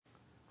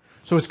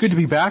So it's good to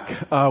be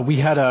back. We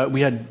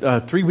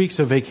had 3 weeks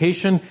of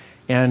vacation,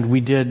 and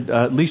we did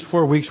at least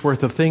 4 weeks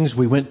worth of things.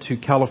 We went to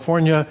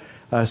California,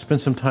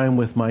 spent some time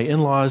with my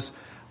in-laws.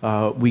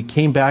 We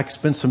came back,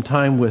 spent some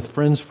time with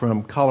friends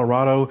from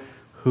Colorado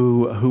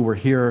who were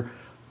here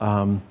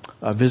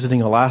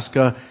visiting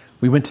Alaska.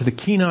 We went to the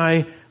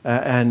Kenai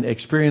and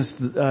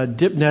experienced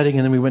dip netting,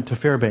 and then we went to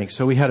Fairbanks.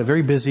 So we had a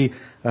very busy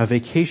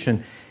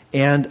vacation.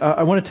 And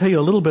I want to tell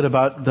you a little bit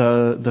about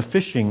the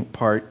fishing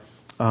part.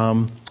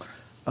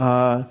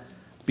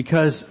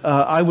 Because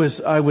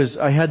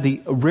I had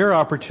the rare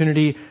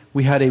opportunity.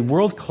 We had a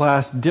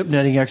world-class dip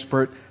netting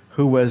expert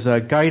who was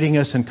guiding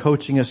us and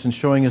coaching us and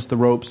showing us the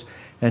ropes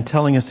and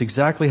telling us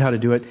exactly how to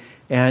do it.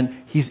 And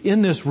he's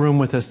in this room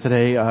with us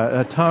today,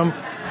 Tom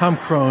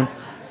Crone.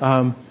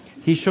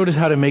 He showed us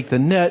how to make the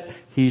net.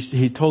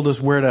 He told us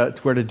where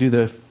to do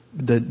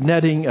the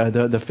netting,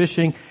 the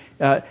fishing,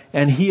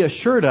 and he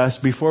assured us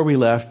before we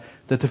left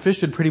that the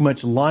fish would pretty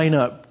much line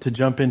up to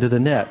jump into the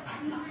net.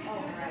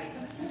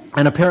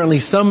 And apparently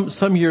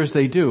some years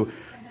they do,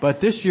 but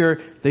this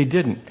year they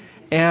didn't.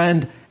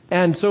 And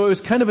so it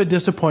was kind of a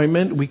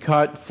disappointment. We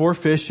caught 4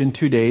 fish in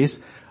 2 days,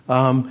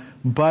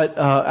 but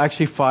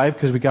actually 5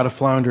 because we got a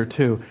flounder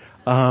too.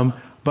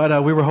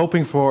 But we were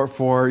hoping for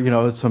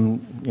some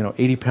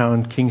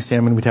 80-pound king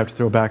salmon we'd have to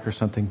throw back or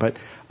something, but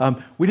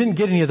we didn't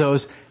get any of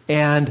those.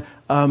 And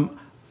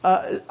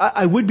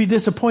I would be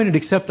disappointed,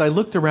 except I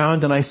looked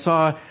around and I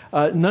saw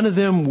none of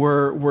them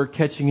were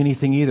catching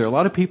anything either. A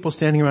lot of people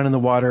standing around in the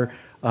water,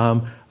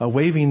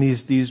 waving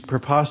these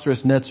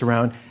preposterous nets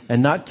around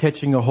and not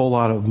catching a whole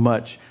lot of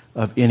much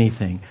of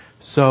anything.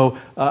 So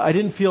I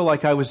didn't feel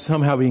like I was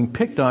somehow being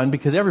picked on,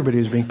 because everybody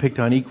was being picked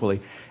on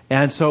equally.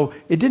 And so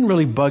it didn't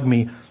really bug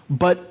me.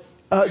 But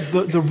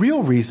the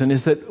real reason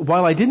is that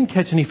while I didn't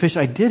catch any fish,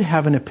 I did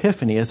have an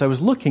epiphany as I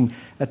was looking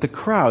at the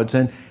crowds,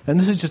 and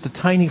this is just a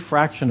tiny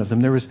fraction of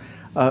them. There was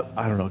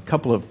a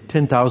couple of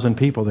 10,000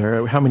 people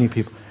there. How many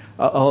people?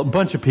 A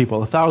bunch of people,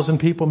 1,000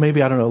 people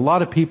maybe, I don't know, a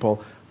lot of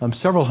people.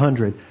 Several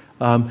hundred,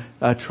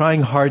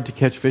 trying hard to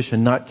catch fish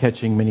and not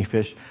catching many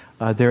fish,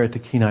 there at the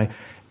Kenai.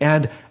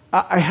 And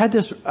I had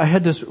this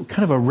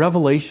kind of a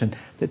revelation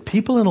that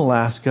people in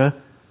Alaska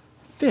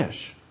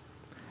fish.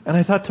 And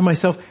I thought to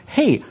myself,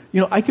 hey,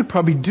 I could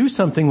probably do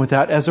something with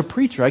that as a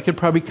preacher. I could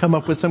probably come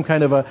up with some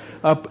kind of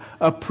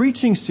a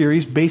preaching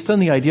series based on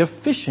the idea of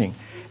fishing.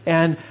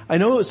 And I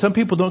know some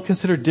people don't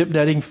consider dip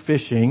netting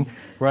fishing,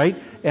 right?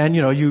 And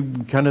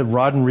you kind of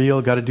rod and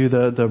reel, got to do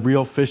the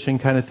reel fishing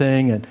kind of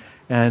thing,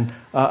 and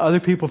other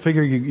people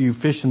figure you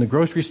fish in the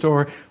grocery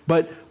store,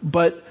 but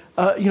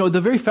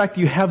the very fact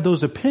that you have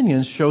those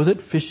opinions show that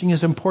fishing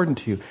is important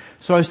to you.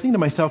 So I was thinking to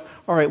myself,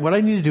 all right, what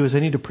I need to do is I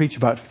need to preach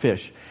about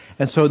fish.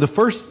 And so the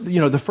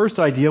first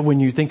idea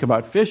when you think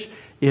about fish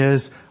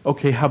is,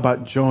 okay, how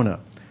about Jonah?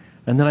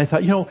 And then I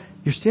thought, you're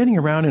standing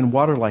around in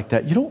water like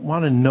that. You don't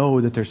want to know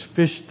that there's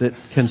fish that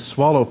can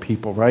swallow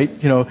people, right?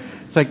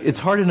 It's like, it's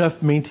hard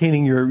enough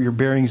maintaining your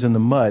bearings in the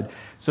mud.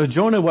 So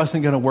Jonah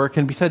wasn't going to work,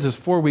 and besides it's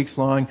 4 weeks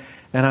long,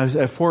 and I was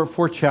at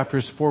 4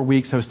 chapters, 4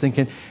 weeks, I was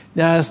thinking,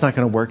 nah, that's not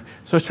going to work.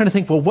 So I was trying to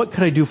think, well, what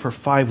could I do for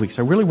 5 weeks?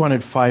 I really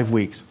wanted 5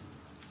 weeks.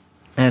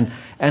 And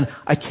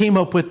I came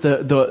up with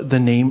the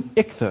name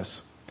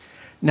Ichthus.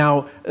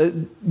 Now,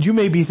 you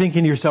may be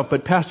thinking to yourself,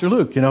 but Pastor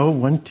Luke,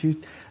 1,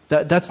 2,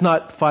 that's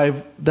not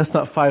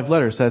 5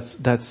 letters,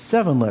 that's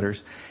 7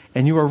 letters.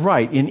 And you are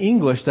right. In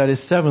English, that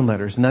is 7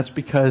 letters, and that's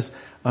because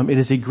it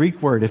is a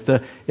Greek word. If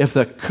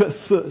the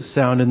k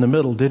sound in the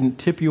middle didn't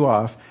tip you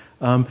off,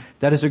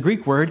 that is a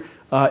Greek word.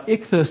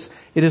 Ichthus,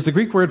 it is the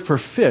Greek word for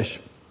fish.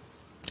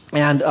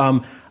 And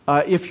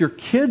if your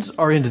kids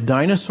are into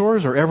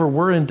dinosaurs or ever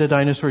were into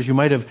dinosaurs, you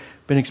might have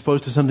been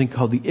exposed to something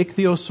called the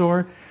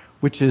ichthyosaur,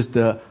 which is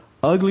the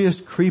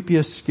ugliest,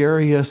 creepiest,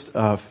 scariest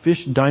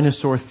fish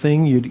dinosaur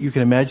thing you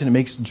can imagine. It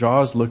makes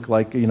Jaws look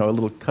like a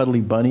little cuddly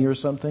bunny or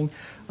something.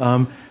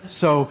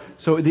 So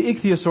the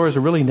ichthyosaur is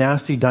a really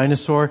nasty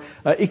dinosaur.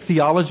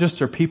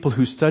 Ichthyologists are people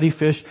who study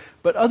fish,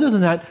 but other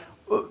than that,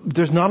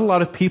 there's not a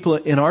lot of people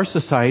in our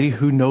society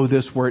who know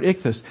this word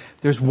ichthus.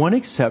 There's one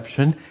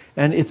exception,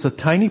 and it's a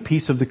tiny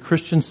piece of the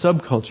Christian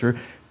subculture.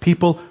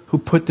 People who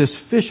put this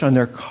fish on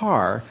their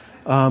car.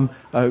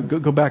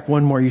 Go back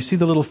one more. You see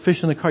the little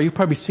fish in the car. You've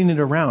probably seen it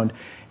around.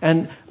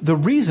 And the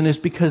reason is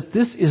because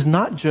this is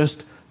not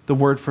just the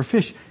word for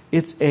fish.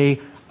 It's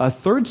a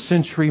 3rd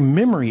century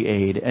memory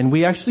aid. And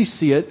we actually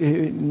see it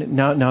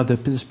now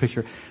this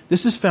picture.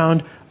 This is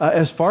found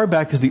as far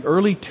back as the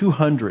early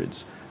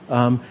 200s.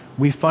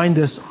 We find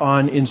this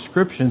on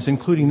inscriptions,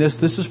 including this.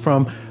 This is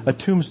from a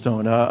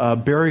tombstone, a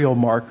burial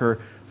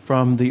marker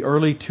from the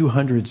early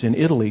 200s in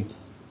Italy.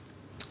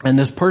 And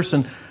this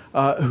person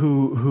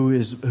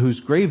whose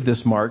grave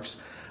this marks,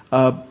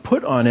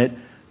 put on it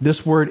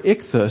this word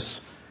ichthus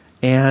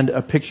and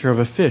a picture of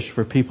a fish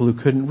for people who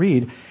couldn't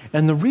read.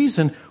 And the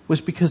reason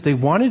was because they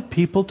wanted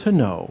people to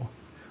know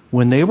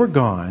when they were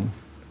gone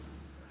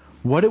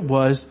what it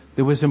was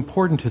that was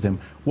important to them.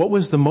 What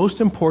was the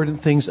most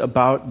important things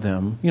about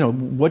them?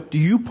 What do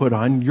you put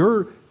on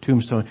your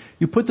tombstone.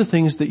 You put the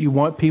things that you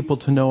want people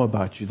to know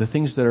about you, the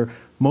things that are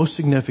most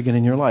significant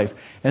in your life.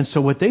 And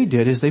so what they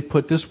did is they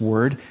put this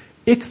word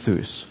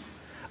ichthus.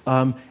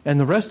 And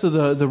the rest of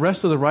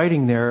the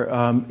writing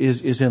there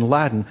is in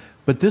Latin,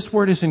 but this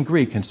word is in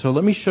Greek. And so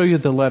let me show you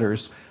the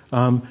letters.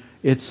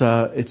 It's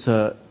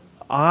a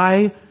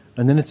I,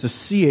 and then it's a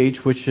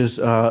CH, which is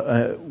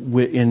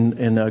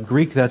in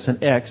Greek that's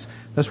an X.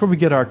 That's where we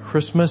get our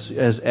Christmas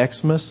as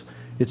Xmas.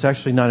 It's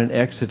actually not an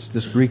X. It's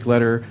this Greek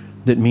letter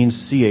that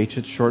means CH.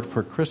 It's short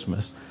for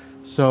Christmas.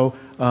 So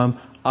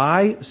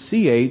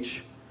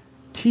I-C-H,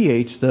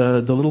 TH,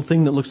 the little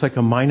thing that looks like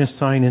a minus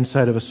sign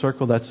inside of a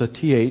circle, that's a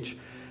TH.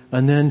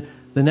 And then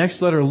the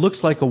next letter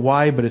looks like a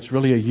Y, but it's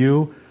really a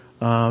U.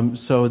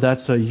 So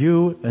that's a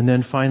U, and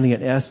then finally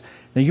an S.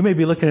 Now you may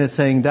be looking at it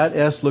saying that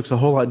S looks a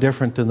whole lot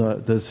different than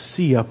the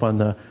C up on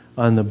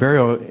the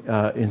burial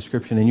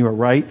inscription, and you are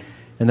right.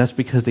 And that's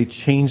because they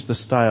changed the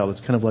style. It's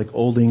kind of like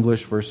Old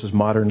English versus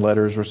modern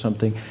letters or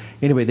something.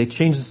 Anyway, they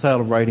changed the style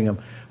of writing them.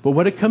 But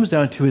what it comes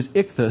down to is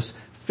ichthus,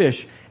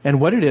 fish. And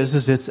what it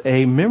is it's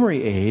a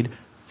memory aid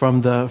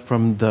from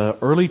the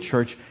early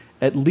church,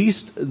 at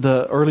least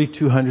the early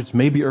 200s,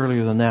 maybe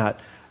earlier than that.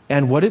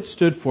 And what it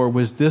stood for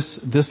was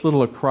this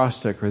little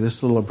acrostic, or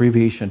this little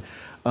abbreviation.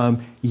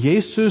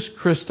 Jesus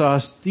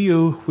Christos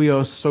Theou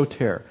Huios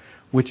Soter,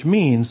 which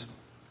means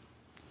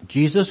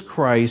Jesus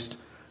Christ,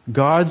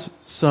 God's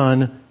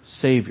Son,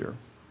 Savior.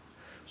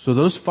 So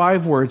those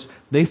 5 words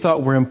they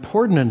thought were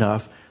important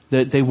enough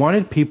that they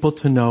wanted people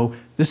to know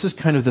this is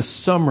kind of the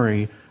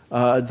summary,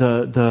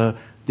 the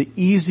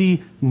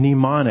easy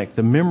mnemonic,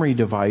 the memory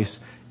device.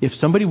 If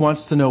somebody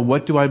wants to know,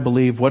 what do I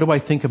believe? What do I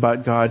think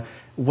about God?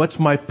 What's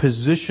my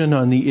position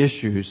on the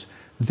issues?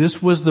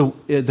 This was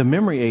the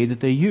memory aid that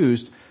they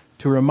used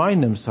to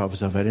remind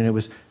themselves of it. And it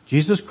was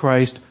Jesus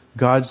Christ,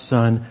 God's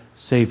Son,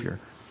 Savior.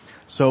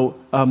 So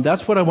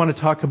that's what I want to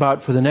talk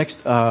about for the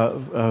next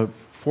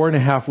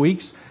 4.5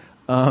 weeks.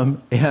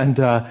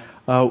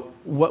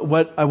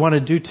 What I want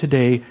to do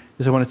today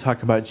is I want to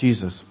talk about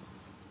Jesus,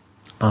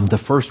 the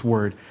first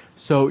word.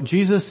 So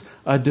Jesus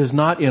does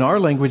not, in our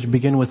language,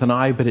 begin with an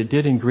I, but it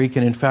did in Greek,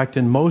 and in fact,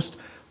 in most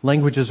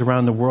languages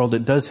around the world,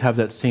 it does have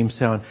that same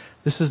sound.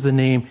 This is the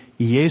name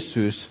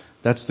Jesus.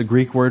 That's the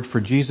Greek word for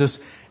Jesus.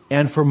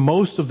 And for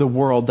most of the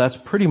world, that's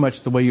pretty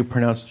much the way you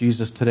pronounce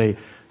Jesus today.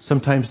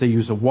 Sometimes they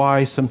use a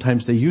Y,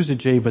 sometimes they use a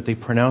J, but they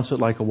pronounce it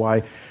like a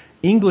Y.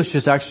 English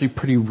is actually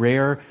pretty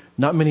rare.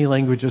 Not many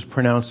languages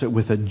pronounce it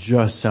with a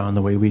J sound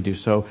the way we do.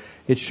 So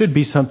it should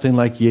be something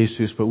like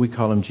Jesus, but we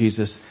call him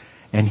Jesus,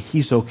 and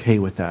he's okay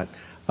with that.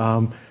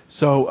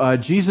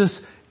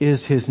 Jesus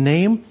is his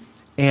name,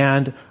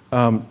 and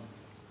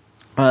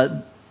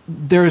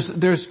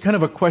there's kind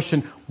of a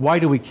question, why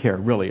do we care,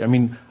 really? I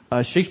mean,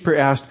 Shakespeare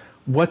asked,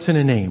 what's in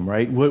a name,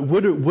 right?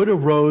 Would a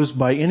rose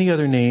by any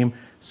other name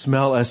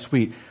smell as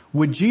sweet?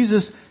 Would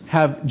Jesus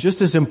have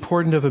just as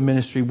important of a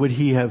ministry? Would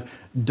he have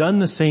done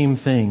the same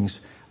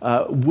things?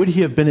 Would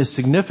he have been as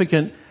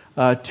significant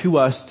to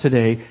us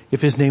today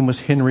if his name was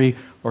Henry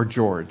or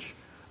George?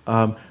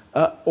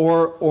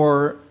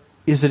 Or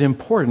is it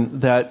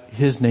important that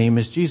his name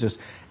is Jesus?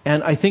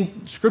 And I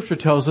think Scripture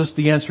tells us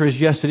the answer is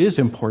yes, it is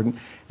important.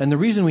 And the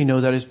reason we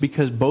know that is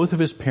because both of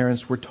his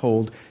parents were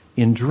told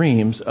in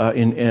dreams,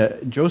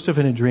 Joseph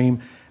in a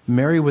dream,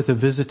 Mary with a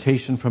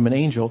visitation from an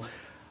angel,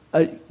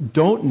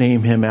 don't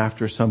name him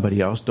after somebody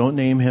else. Don't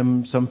name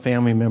him some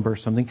family member or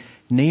something.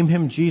 Name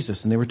him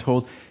Jesus. And they were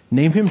told,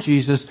 name him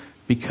Jesus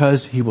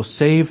because he will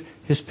save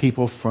his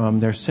people from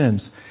their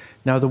sins.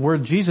 Now the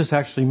word Jesus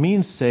actually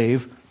means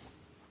save.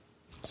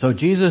 So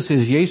Jesus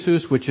is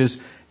Jesus, which is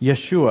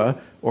Yeshua,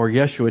 or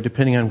Yeshua,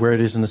 depending on where it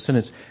is in the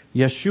sentence.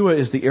 Yeshua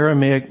is the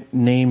Aramaic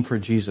name for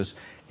Jesus.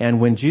 And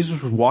when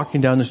Jesus was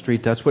walking down the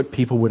street, that's what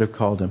people would have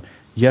called him.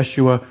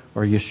 Yeshua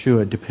or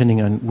Yeshua,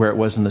 depending on where it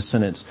was in the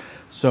sentence.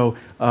 So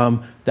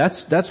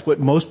that's what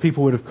most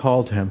people would have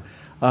called him.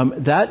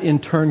 That in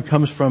turn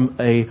comes from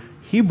a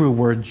Hebrew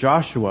word,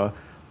 Joshua,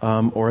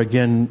 or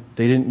again,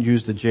 they didn't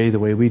use the J the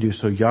way we do,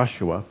 so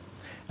Yahshua.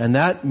 And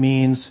that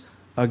means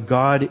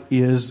God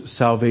is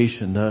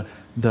salvation.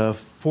 The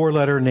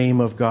 4-letter name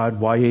of God,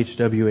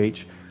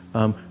 YHWH,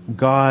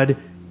 God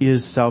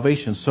is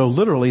salvation. So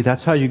literally,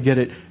 that's how you get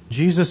it.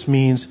 Jesus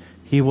means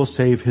he will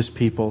save his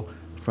people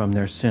from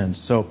their sins.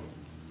 So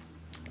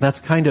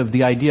that's kind of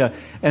the idea.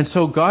 And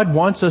so God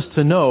wants us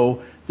to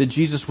know that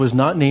Jesus was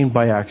not named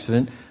by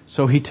accident.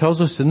 So he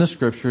tells us in the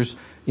Scriptures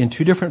in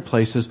 2 different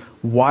places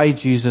why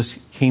Jesus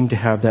came to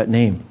have that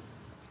name.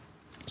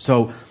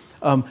 So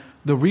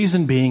the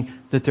reason being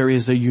that there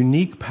is a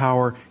unique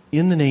power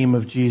in the name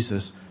of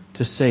Jesus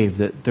to save,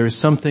 that there's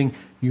something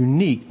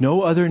unique.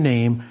 No other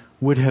name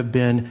would have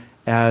been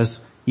as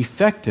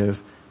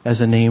effective as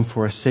a name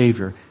for a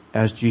Savior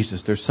as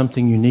Jesus. There's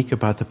something unique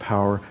about the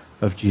power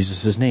of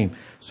Jesus' name.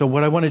 So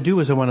what I want to do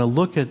is I want to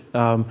look at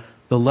the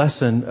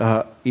lesson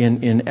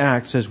in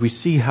Acts as we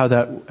see how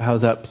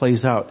that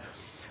plays out.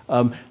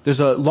 There's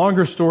a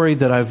longer story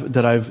that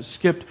I've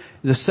skipped.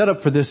 The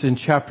setup for this in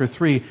chapter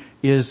 3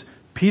 is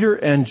Peter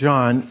and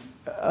John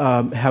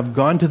have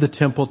gone to the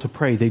temple to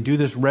pray. They do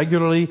this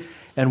regularly,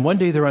 and one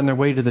day they're on their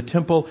way to the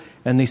temple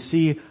and they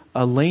see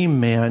a lame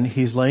man.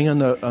 He's laying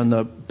on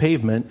the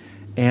pavement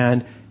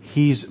and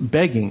he's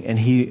begging, and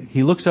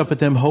he looks up at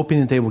them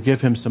hoping that they will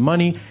give him some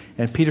money.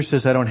 And Peter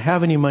says, I don't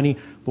have any money,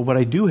 but what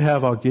I do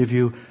have I'll give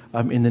you.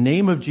 In the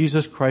name of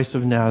Jesus Christ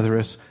of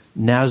Nazareth,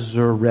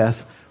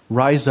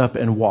 rise up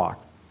and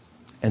walk.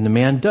 And the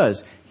man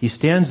does. He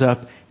stands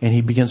up and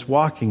he begins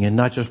walking, and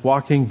not just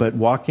walking, but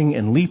walking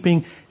and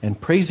leaping and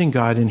praising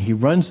God, and he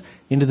runs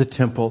into the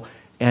temple.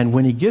 And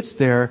when he gets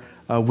there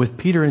with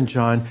Peter and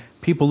John,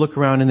 people look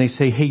around and they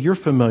say, hey, you're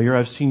familiar.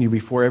 I've seen you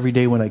before every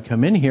day when I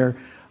come in here.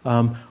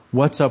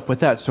 What's up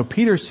with that? So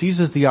Peter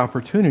seizes the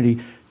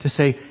opportunity to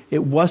say,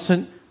 it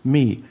wasn't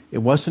me. It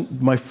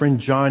wasn't my friend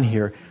John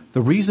here.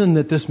 The reason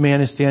that this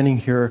man is standing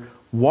here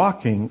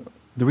walking,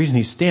 the reason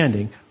he's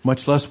standing,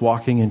 much less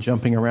walking and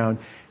jumping around,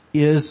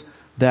 is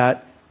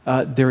that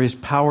there is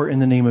power in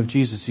the name of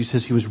Jesus. He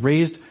says he was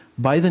raised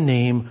by the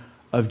name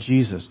of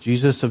Jesus,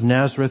 Jesus of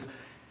Nazareth,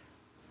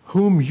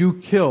 whom you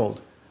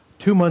killed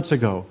 2 months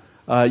ago.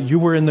 You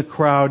were in the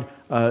crowd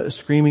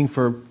screaming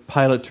for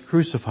Pilate to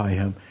crucify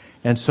him.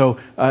 And so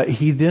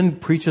he then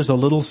preaches a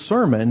little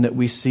sermon that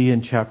we see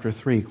in chapter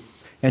 3.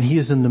 And he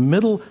is in the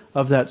middle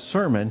of that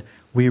sermon.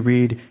 We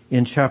read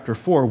in chapter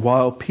 4,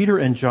 while Peter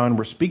and John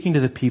were speaking to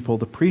the people,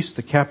 the priests,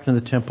 the captain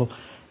of the temple,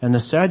 and the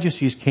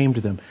Sadducees came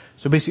to them.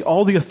 So basically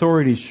all the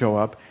authorities show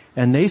up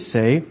and they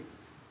say,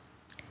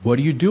 what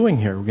are you doing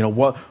here?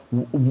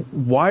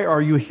 Why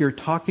are you here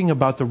talking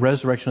about the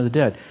resurrection of the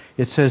dead?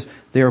 It says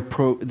they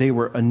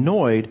were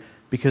annoyed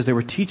because they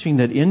were teaching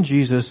that in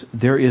Jesus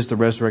there is the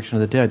resurrection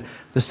of the dead.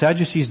 The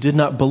Sadducees did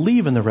not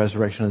believe in the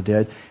resurrection of the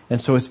dead,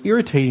 and so it's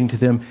irritating to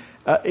them.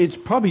 It's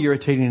probably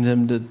irritating to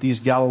them that these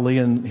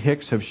Galilean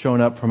hicks have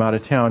shown up from out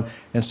of town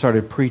and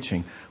started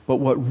preaching. But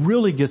what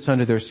really gets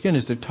under their skin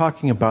is they're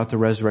talking about the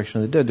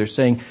resurrection of the dead. They're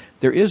saying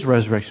there is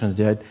resurrection of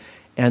the dead,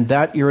 and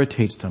that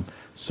irritates them.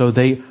 So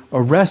they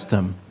arrest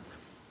them.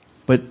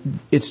 But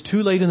it's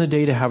too late in the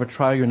day to have a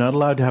trial. You're not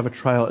allowed to have a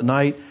trial at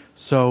night,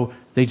 so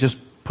they just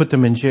put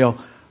them in jail.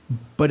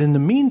 But in the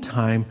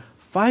meantime,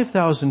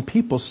 5,000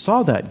 people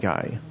saw that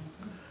guy.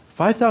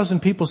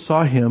 5,000 people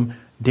saw him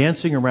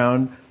dancing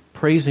around,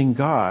 praising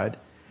God,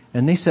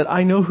 and they said,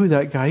 I know who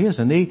that guy is.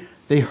 And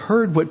they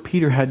heard what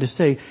Peter had to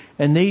say,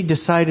 and they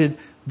decided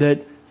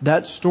that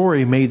that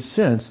story made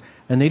sense,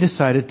 and they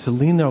decided to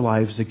lean their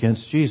lives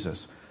against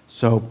Jesus.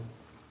 So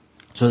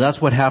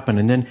that's what happened.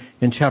 And then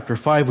in chapter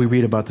 5 we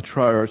read about the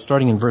trial, or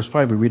starting in verse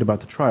 5 we read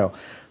about the trial.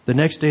 The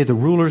next day the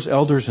rulers,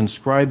 elders, and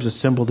scribes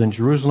assembled in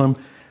Jerusalem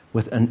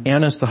with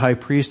Annas the high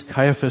priest,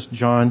 Caiaphas,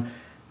 John,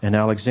 and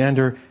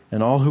Alexander,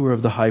 and all who were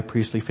of the high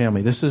priestly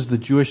family. This is the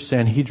Jewish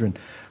Sanhedrin.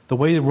 The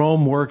way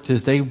Rome worked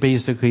is they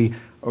basically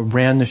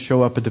ran the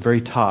show up at the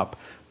very top.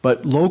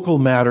 But local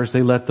matters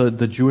they let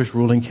the Jewish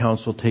ruling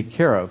council take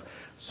care of.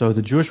 So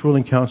the Jewish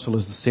ruling council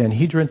is the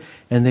Sanhedrin,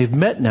 and they've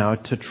met now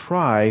to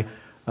try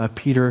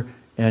Peter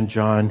and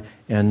John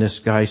and this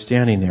guy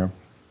standing there.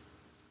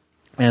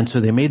 And so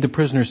they made the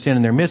prisoners stand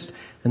in their midst,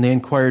 and they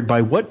inquired,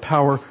 by what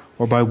power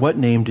or by what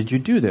name did you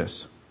do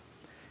this?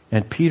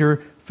 And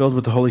Peter, filled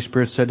with the Holy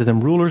Spirit, said to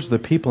them, rulers of the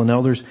people and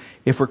elders,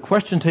 if we're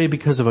questioned today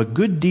because of a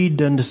good deed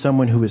done to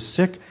someone who is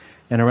sick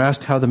and are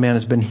asked how the man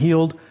has been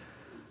healed,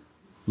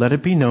 let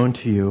it be known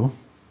to you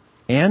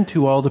and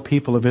to all the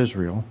people of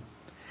Israel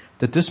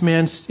that this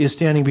man is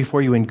standing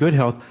before you in good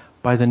health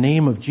by the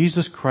name of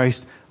Jesus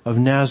Christ of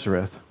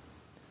Nazareth.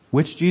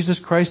 Which Jesus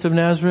Christ of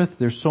Nazareth?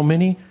 There's so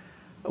many.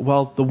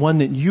 Well, the one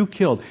that you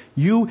killed.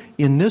 You,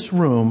 in this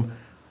room,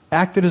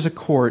 acted as a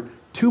court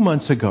 2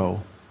 months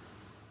ago,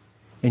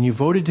 and you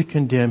voted to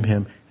condemn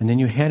him, and then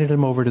you handed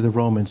him over to the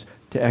Romans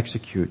to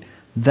execute.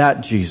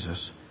 That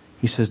Jesus.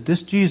 He says,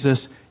 this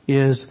Jesus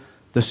is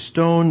the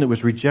stone that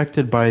was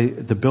rejected by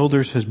the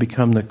builders has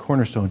become the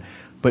cornerstone.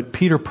 But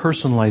Peter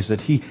personalized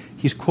it.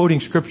 He's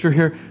quoting scripture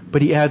here,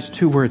 but he adds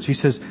 2 words. He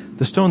says,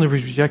 the stone that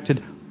was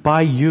rejected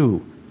by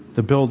you,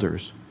 the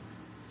builders,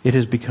 it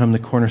has become the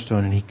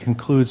cornerstone. And he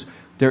concludes,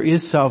 there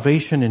is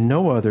salvation in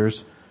no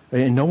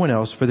one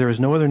else, for there is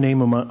no other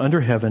name under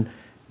heaven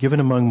given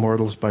among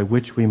mortals by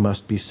which we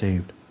must be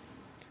saved.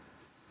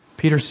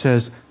 Peter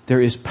says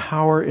there is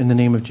power in the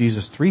name of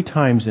Jesus. 3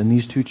 times in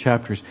these 2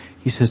 chapters,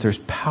 he says there's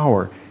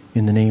power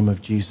in the name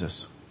of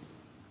Jesus.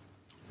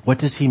 What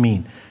does he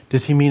mean?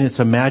 Does he mean it's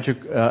a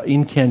magic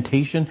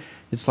incantation?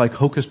 It's like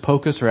hocus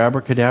pocus or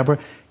abracadabra?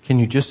 Can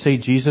you just say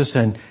Jesus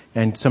and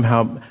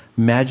somehow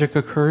magic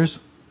occurs?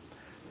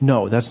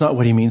 No, that's not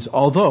what he means.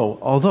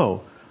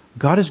 Although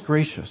God is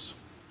gracious.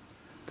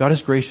 God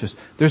is gracious.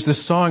 There's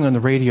this song on the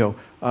radio,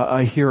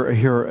 I hear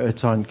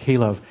it's on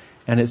K-Love,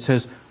 and it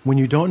says, when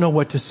you don't know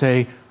what to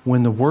say,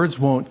 when the words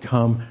won't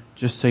come,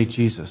 just say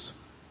Jesus.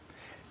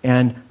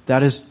 And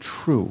that is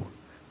true,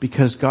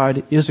 because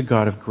God is a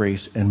God of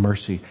grace and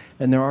mercy.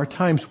 And there are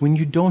times when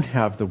you don't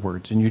have the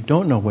words and you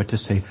don't know what to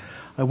say.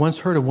 I once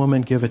heard a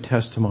woman give a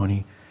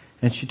testimony,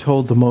 and she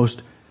told the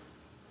most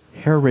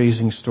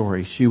hair-raising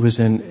story. She was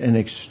in an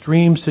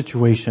extreme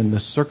situation. The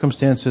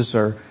circumstances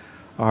are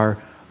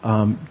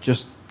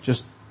just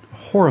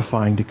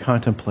horrifying to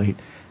contemplate.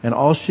 And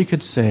all she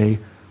could say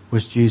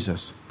was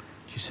Jesus.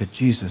 She said,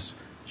 Jesus,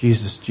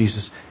 Jesus,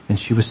 Jesus, and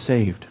she was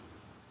saved.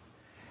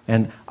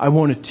 And I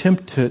won't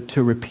attempt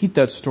to repeat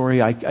that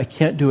story. I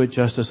can't do it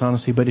justice,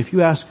 honestly, but if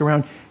you ask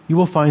around, you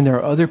will find there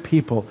are other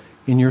people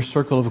in your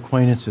circle of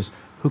acquaintances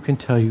who can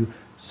tell you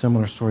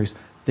similar stories.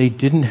 They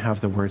didn't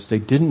have the words. They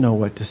didn't know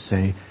what to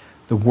say.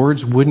 The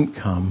words wouldn't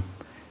come,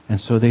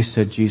 and so they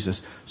said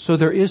Jesus. So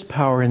there is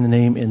power in the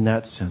name in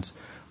that sense.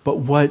 But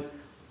what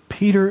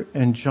Peter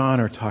and John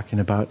are talking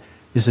about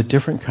is a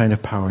different kind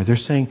of power. They're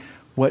saying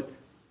what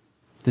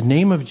the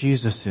name of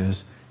Jesus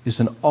is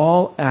an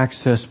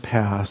all-access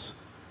pass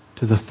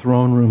to the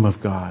throne room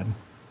of God.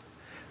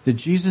 That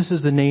Jesus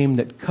is the name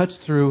that cuts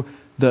through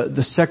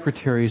the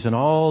secretaries and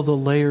all the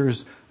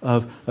layers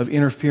of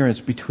interference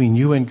between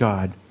you and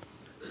God.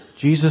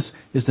 Jesus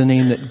is the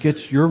name that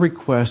gets your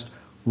request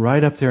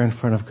right up there in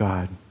front of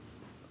God.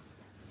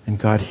 And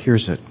God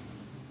hears it.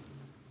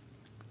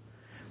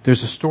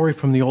 There's a story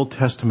from the Old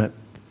Testament.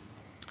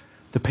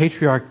 The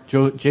patriarch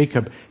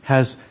Jacob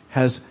has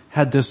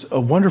had this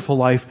wonderful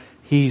life.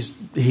 He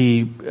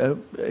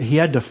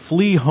had to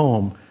flee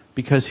home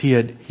because he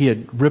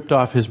had ripped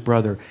off his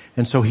brother.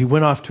 And so he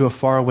went off to a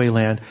faraway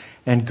land,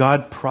 and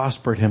God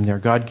prospered him there.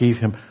 God gave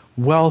him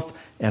wealth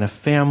and a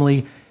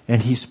family,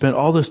 and he spent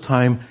all this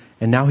time,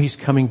 and now he's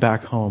coming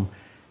back home.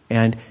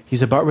 And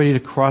he's about ready to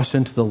cross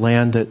into the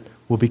land that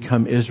will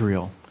become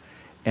Israel.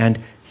 And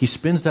he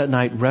spends that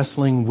night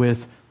wrestling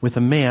with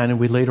a man,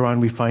 and later on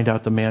we find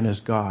out the man is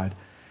God.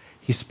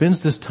 He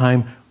spends this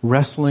time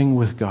wrestling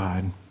with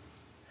God.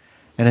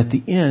 And at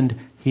the end,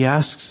 he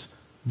asks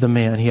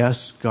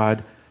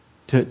God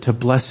to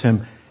bless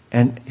him.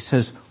 And he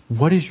says,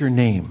 "What is your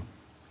name?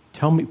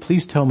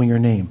 Please tell me your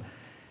name."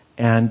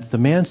 And the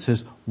man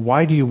says,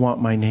 "Why do you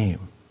want my name?"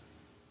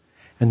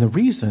 And the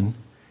reason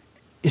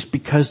is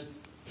because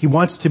he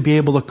wants to be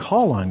able to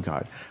call on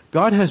God.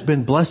 God has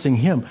been blessing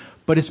him,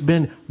 but it's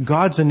been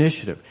God's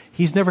initiative.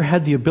 He's never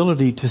had the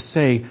ability to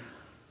say,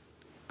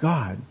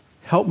 "God,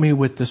 help me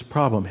with this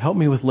problem. Help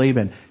me with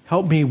Laban.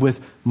 Help me with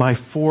my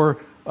 4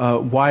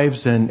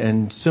 wives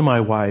and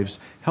semi-wives.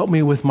 Help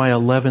me with my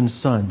 11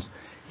 sons."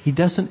 He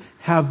doesn't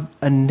have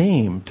a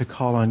name to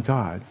call on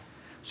God.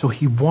 So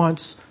he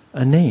wants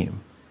a name,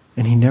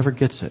 and he never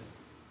gets it.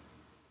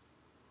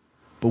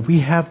 But we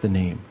have the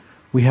name.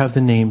 We have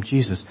the name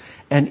Jesus.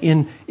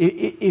 And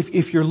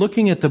if you're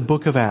looking at the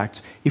book of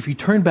Acts, if you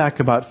turn back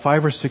about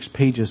 5 or 6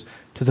 pages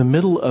to the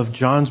middle of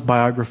John's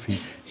biography,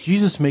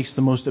 Jesus makes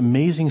the most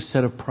amazing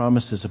set of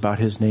promises about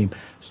his name.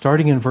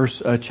 Starting in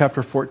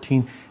chapter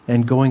 14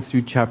 and going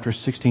through chapter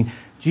 16,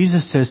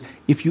 Jesus says,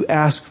 if you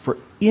ask for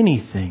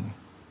anything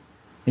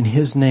in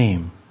his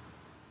name,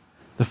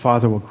 the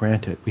Father will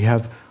grant it. We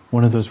have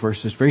one of those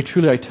verses. Very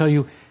truly, I tell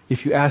you,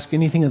 if you ask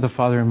anything of the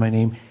Father in my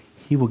name,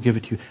 he will give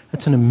it to you.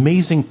 That's an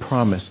amazing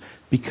promise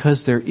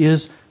because there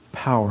is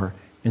power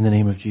in the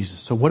name of Jesus.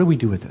 So what do we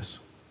do with this?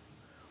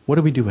 What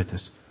do we do with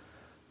this?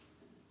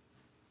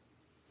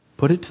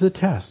 Put it to the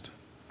test.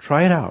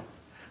 Try it out.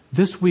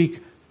 This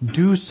week,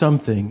 do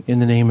something in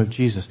the name of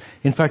Jesus.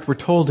 In fact, we're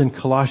told in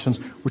Colossians,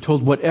 we're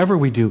told whatever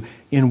we do,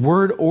 in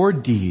word or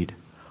deed,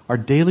 our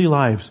daily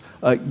lives,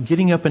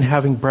 getting up and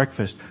having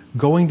breakfast,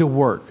 going to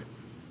work,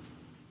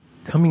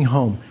 coming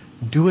home,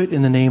 do it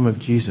in the name of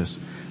Jesus.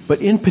 But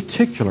in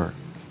particular,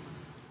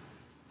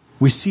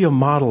 we see a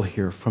model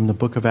here from the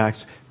book of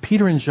Acts.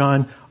 Peter and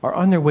John are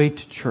on their way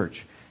to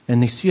church,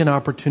 and they see an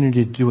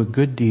opportunity to do a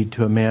good deed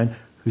to a man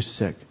who's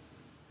sick.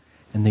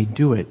 And they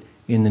do it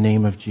in the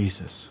name of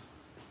Jesus.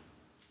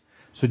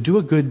 So do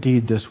a good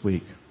deed this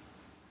week.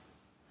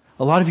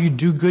 A lot of you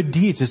do good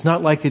deeds. It's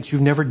not like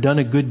you've never done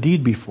a good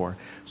deed before.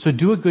 So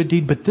do a good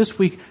deed, but this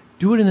week,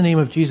 do it in the name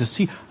of Jesus.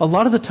 See, a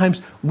lot of the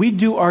times we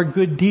do our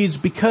good deeds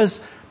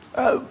because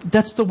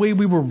that's the way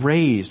we were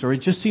raised, or it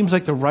just seems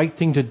like the right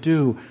thing to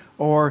do.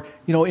 Or,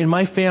 in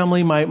my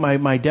family,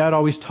 my dad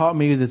always taught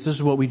me that this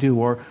is what we do,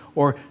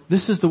 or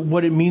this is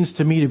what it means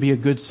to me to be a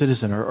good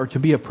citizen, or to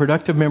be a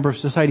productive member of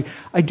society.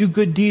 I do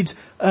good deeds,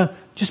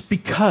 just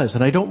because,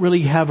 and I don't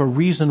really have a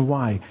reason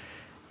why.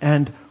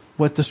 And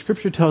what the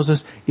scripture tells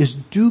us is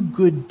do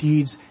good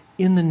deeds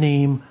in the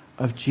name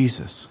of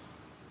Jesus.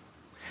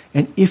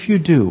 And if you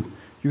do,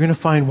 you're going to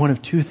find one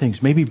of 2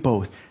 things, maybe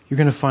both. You're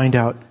going to find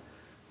out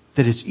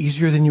that it's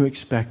easier than you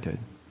expected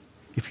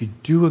if you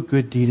do a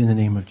good deed in the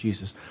name of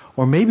Jesus.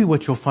 Or maybe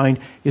what you'll find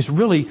is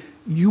really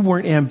you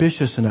weren't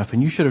ambitious enough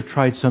and you should have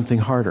tried something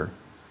harder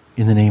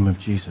in the name of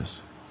Jesus.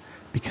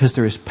 Because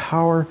there is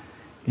power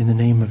in the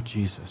name of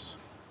Jesus.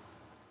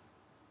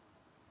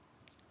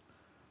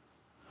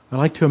 I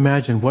like to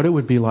imagine what it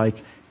would be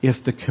like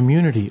if the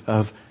community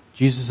of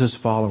Jesus'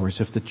 followers,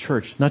 if the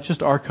church, not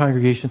just our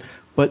congregation,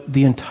 but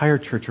the entire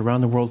church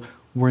around the world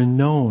were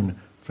known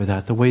for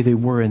that, the way they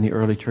were in the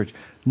early church.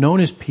 Known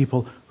as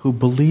people who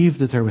believed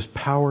that there was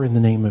power in the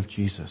name of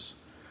Jesus.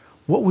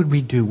 What would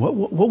we do?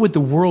 What would the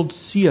world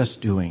see us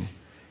doing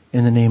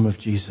in the name of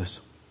Jesus?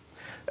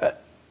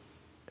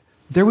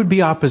 there would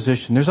be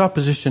opposition. There's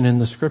opposition in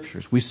the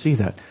scriptures. We see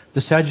that.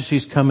 The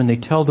Sadducees come and they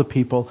tell the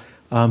people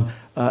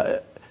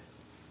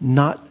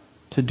not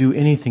to do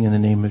anything in the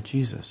name of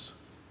Jesus.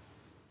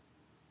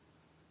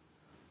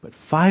 But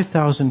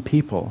 5,000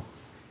 people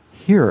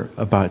hear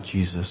about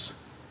Jesus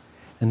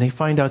and they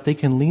find out they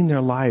can lean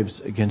their lives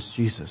against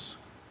Jesus.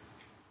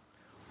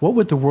 What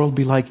would the world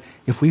be like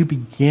if we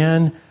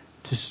began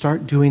to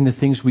start doing the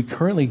things we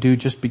currently do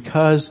just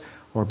because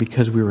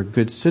we were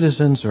good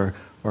citizens or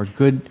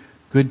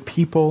good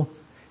people,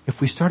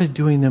 if we started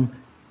doing them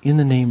in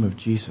the name of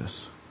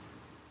Jesus?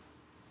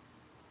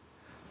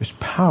 There's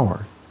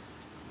power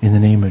in the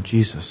name of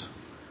Jesus.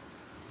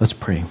 Let's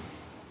pray.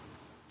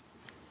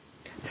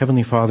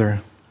 Heavenly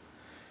Father,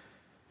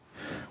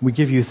 we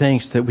give you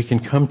thanks that we can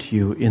come to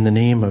you in the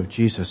name of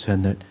Jesus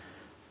and that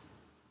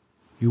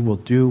you will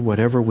do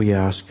whatever we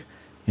ask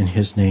in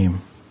his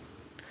name.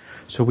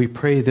 So we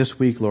pray this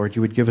week, Lord,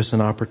 you would give us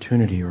an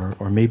opportunity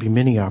or maybe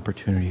many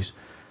opportunities,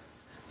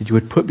 that you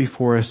would put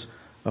before us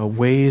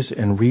ways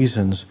and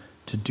reasons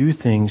to do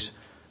things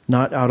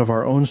not out of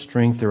our own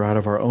strength or out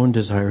of our own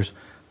desires,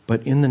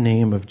 but in the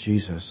name of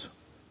Jesus.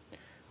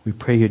 We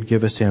pray you'd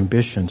give us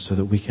ambition so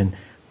that we can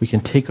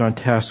take on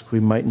tasks we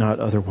might not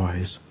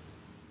otherwise,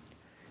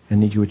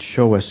 and that you would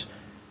show us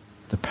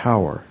the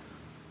power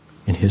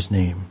in his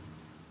name.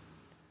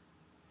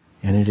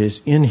 And it is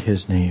in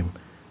his name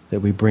that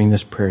we bring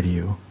this prayer to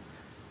you.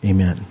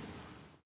 Amen.